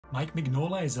Mike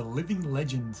Mignola is a living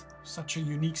legend, such a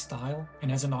unique style,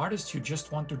 and as an artist you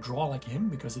just want to draw like him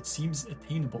because it seems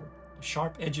attainable. The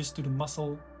sharp edges to the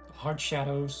muscle, the hard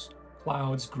shadows,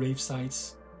 clouds, grave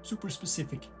sites, super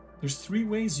specific. There's 3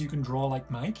 ways you can draw like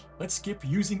Mike. Let's skip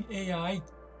using AI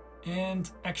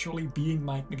and actually being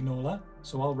Mike Mignola,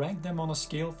 so I'll rank them on a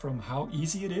scale from how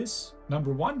easy it is.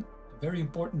 Number 1, a very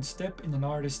important step in an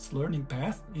artist's learning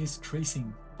path is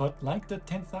tracing. But like the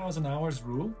 10,000 hours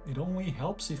rule, it only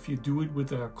helps if you do it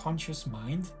with a conscious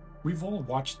mind. We've all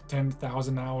watched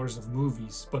 10,000 hours of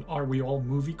movies, but are we all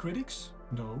movie critics?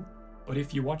 No. But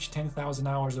if you watch 10,000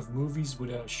 hours of movies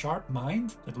with a sharp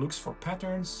mind that looks for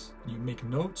patterns, and you make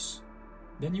notes,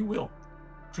 then you will.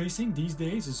 Tracing these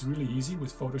days is really easy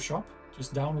with Photoshop.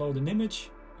 Just download an image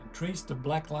and trace the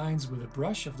black lines with a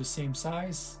brush of the same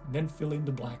size, and then fill in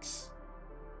the blacks.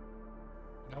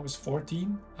 When I was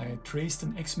 14, I had traced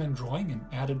an X-Men drawing and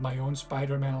added my own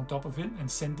Spider-Man on top of it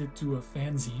and sent it to a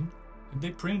fanzine, and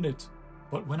they printed it.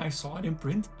 But when I saw it in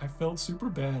print, I felt super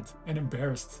bad and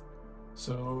embarrassed.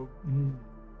 So,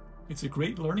 it's a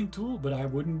great learning tool, but I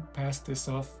wouldn't pass this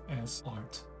off as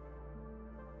art.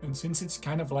 And since it's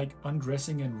kind of like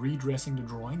undressing and redressing the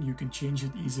drawing, you can change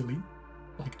it easily.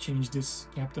 Like change this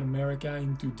Captain America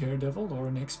into Daredevil or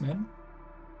an X-Men.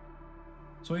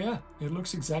 So yeah, it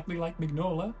looks exactly like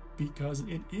Mignola because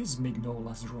it is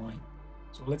Mignola's drawing.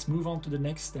 So let's move on to the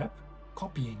next step,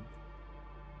 copying.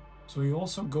 So you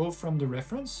also go from the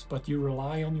reference, but you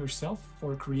rely on yourself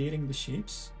for creating the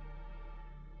shapes.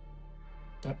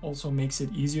 That also makes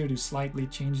it easier to slightly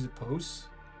change the pose,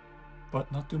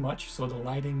 but not too much, so the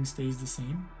lighting stays the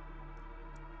same.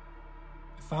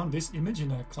 I found this image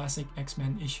in a classic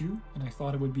X-Men issue, and I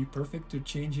thought it would be perfect to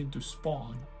change into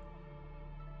Spawn.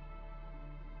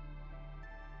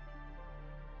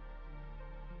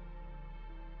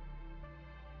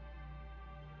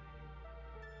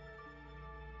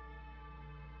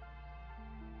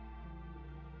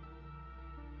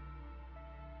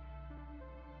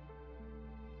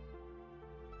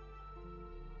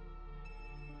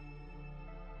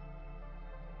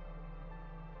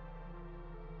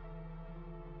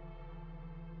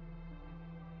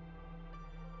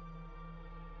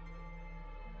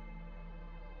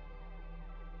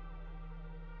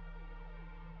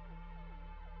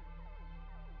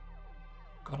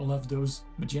 Gotta love those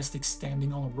majestic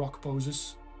standing on a rock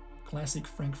poses. Classic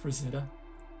Frank Frazetta.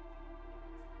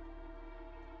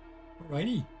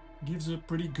 Alrighty, gives a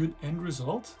pretty good end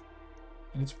result.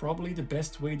 And it's probably the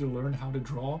best way to learn how to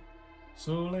draw.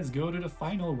 So let's go to the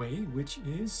final way, which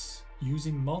is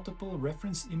using multiple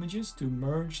reference images to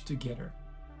merge together.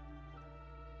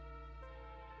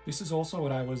 This is also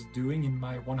what I was doing in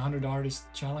my 100 Artist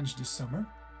Challenge this summer.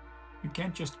 You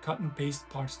can't just cut and paste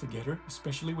parts together,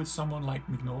 especially with someone like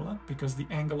Mignola, because the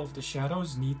angle of the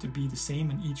shadows need to be the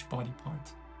same in each body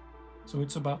part. So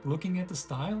it's about looking at the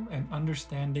style and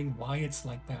understanding why it's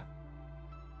like that.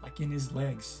 Like in his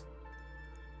legs.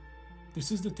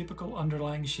 This is the typical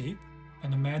underlying shape,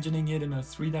 and imagining it in a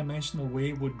 3-dimensional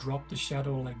way would drop the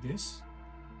shadow like this.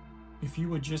 If you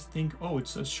would just think, oh,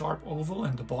 it's a sharp oval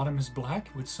and the bottom is black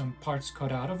with some parts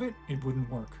cut out of it, it wouldn't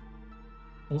work.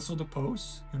 Also the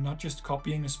pose, you're not just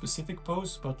copying a specific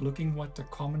pose, but looking what the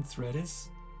common thread is.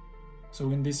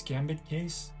 So in this gambit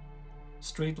case,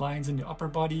 straight lines in the upper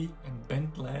body and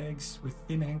bent legs with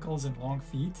thin ankles and long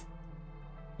feet.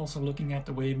 Also looking at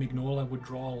the way Mignola would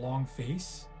draw a long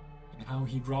face and how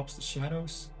he drops the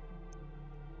shadows.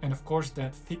 And of course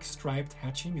that thick striped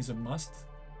hatching is a must.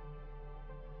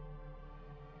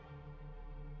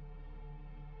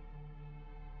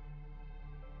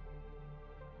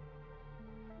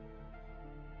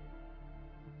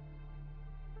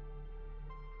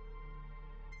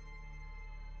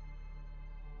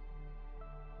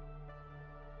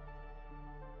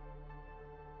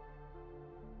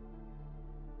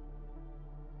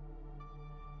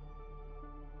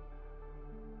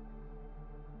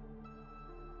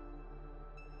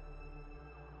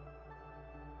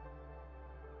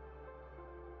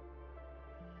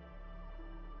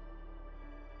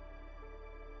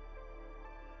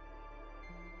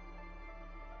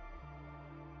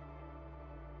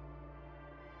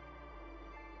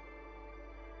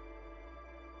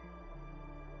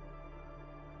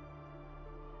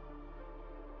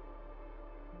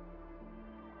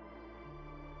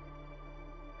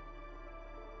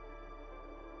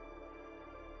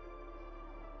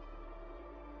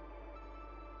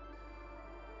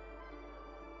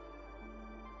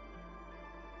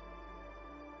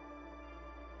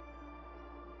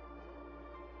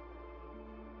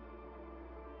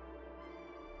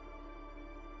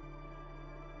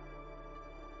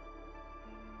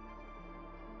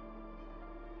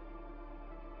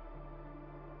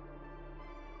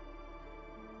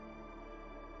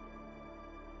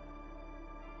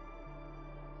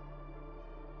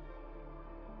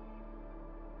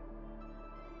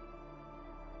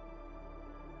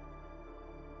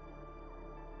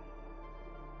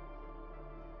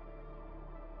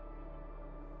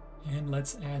 And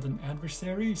let's add an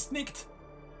adversary. Sneaked!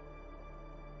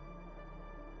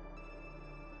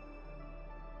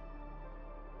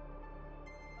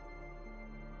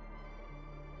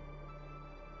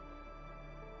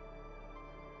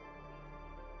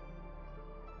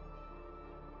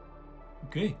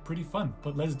 Okay, pretty fun,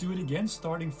 but let's do it again,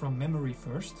 starting from memory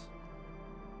first.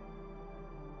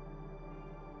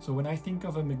 So when I think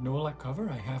of a Mignola cover,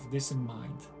 I have this in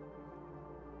mind.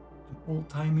 An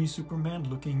old-timey Superman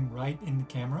looking right in the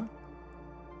camera.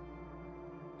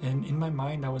 And in my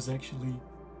mind, I was actually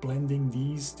blending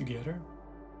these together.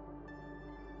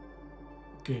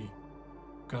 Okay,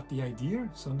 got the idea.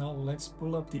 So now let's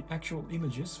pull up the actual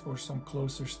images for some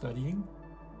closer studying.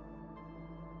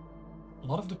 A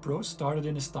lot of the pros started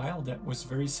in a style that was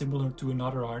very similar to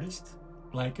another artist,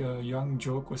 like a young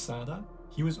Joe Quesada.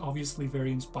 He was obviously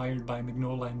very inspired by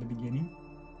Mignola in the beginning,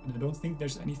 and I don't think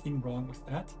there's anything wrong with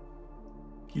that.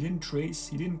 He didn't trace,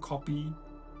 he didn't copy,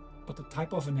 but the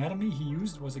type of anatomy he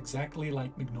used was exactly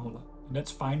like Mignola, and that's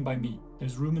fine by me.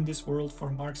 There's room in this world for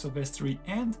Mark Silvestri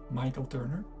and Michael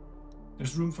Turner.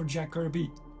 There's room for Jack Kirby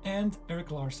and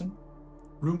Eric Larson.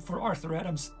 Room for Arthur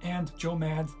Adams and Joe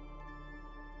Mad,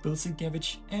 Bill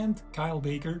Sienkiewicz and Kyle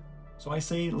Baker. So I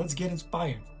say, let's get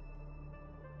inspired.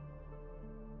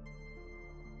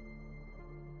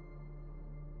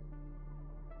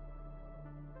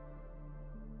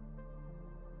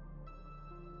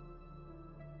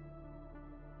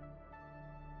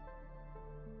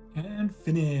 And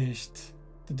finished.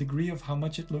 The degree of how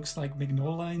much it looks like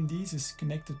Mignola in these is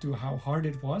connected to how hard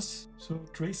it was. So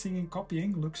tracing and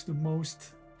copying looks the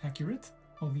most accurate,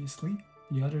 obviously.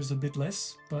 The others a bit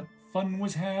less, but fun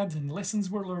was had and lessons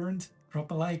were learned.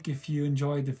 Drop a like if you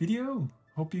enjoyed the video.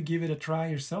 Hope you give it a try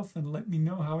yourself and let me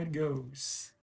know how it goes.